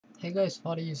Hey guys,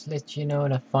 thought I'd just let you know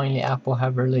that finally Apple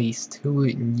have released two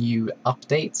new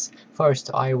updates. First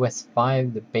to iOS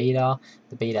 5, the beta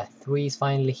 3 is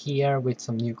finally here with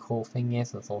some new cool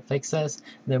thingies and some fixes.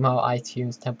 Then we have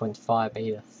iTunes 10.5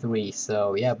 beta 3,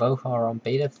 so yeah, both are on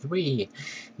beta 3.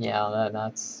 Yeah,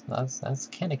 that's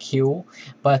kind of cool.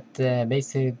 But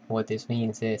basically what this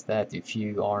means is that if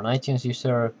you are an iTunes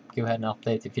user, go ahead and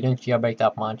update. If you don't jailbreak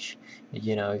that much, if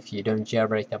you don't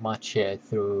jailbreak that much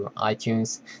through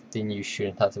iTunes, then you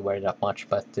shouldn't have to worry that much.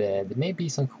 But there may be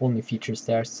some cool new features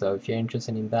there, so if you're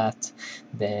interested in that,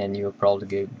 then you'll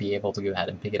probably be able to go ahead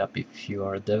and pick it up if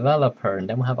you're a developer. And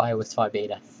then we have iOS 5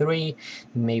 beta 3,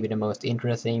 maybe the most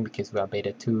interesting because we have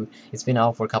beta 2. It's been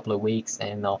out for a couple of weeks,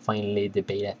 and now finally the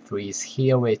beta 3 is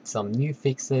here with some new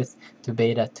fixes to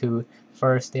beta 2.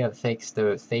 First, they have fixed the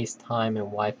FaceTime and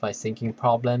Wi-Fi syncing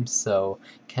problems, so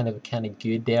kind of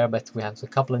good there. But we have a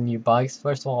couple of new bugs.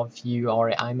 First of all, if you are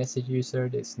an iMessage user,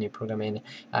 this new program in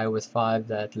iOS 5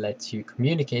 that lets you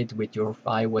communicate with your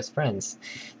iOS friends.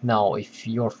 Now, if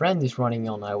your friend is running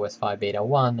on iOS 5 beta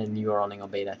 1 and you are running on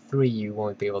beta 3, you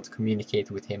won't be able to communicate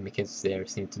with him because there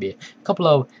seem to be a couple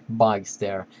of bugs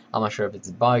there. I'm not sure if it's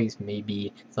bugs,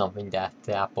 maybe something that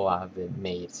Apple have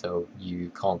made so you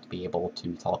can't be able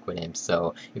to talk with him.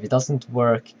 So if it doesn't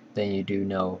work, then you do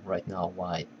know right now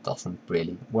why it doesn't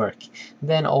really work.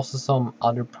 Then also some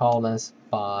other problems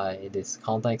by this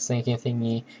contact syncing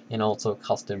thingy, and also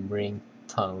custom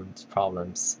ringtones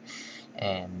problems.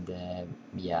 And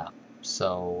yeah,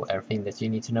 so everything that you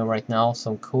need to know right now,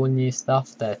 some cool new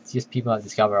stuff that just people have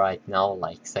discovered right now,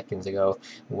 like seconds ago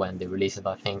when they released it,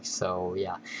 I think. So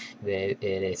yeah, it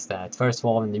is that first of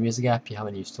all, in the music app you have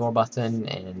a new store button,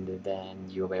 and then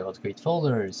you'll be able to create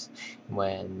folders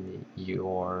when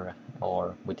you're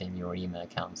or within your email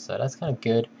account. So that's kind of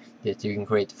good that you can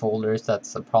create folders.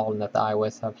 That's a problem that the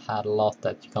iOS have had a lot,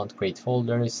 that you can't create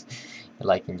folders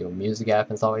like in your music app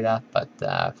and stuff like that,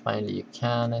 but finally you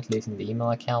can, at least in the email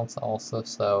accounts also,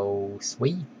 so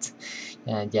sweet.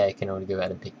 And yeah, you can only go ahead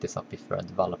and pick this up if you're a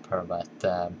developer, but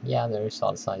yeah, there is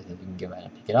other sites that you can go ahead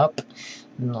and pick it up.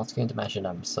 I'm not going to mention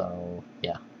them, so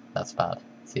yeah, that's bad.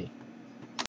 See.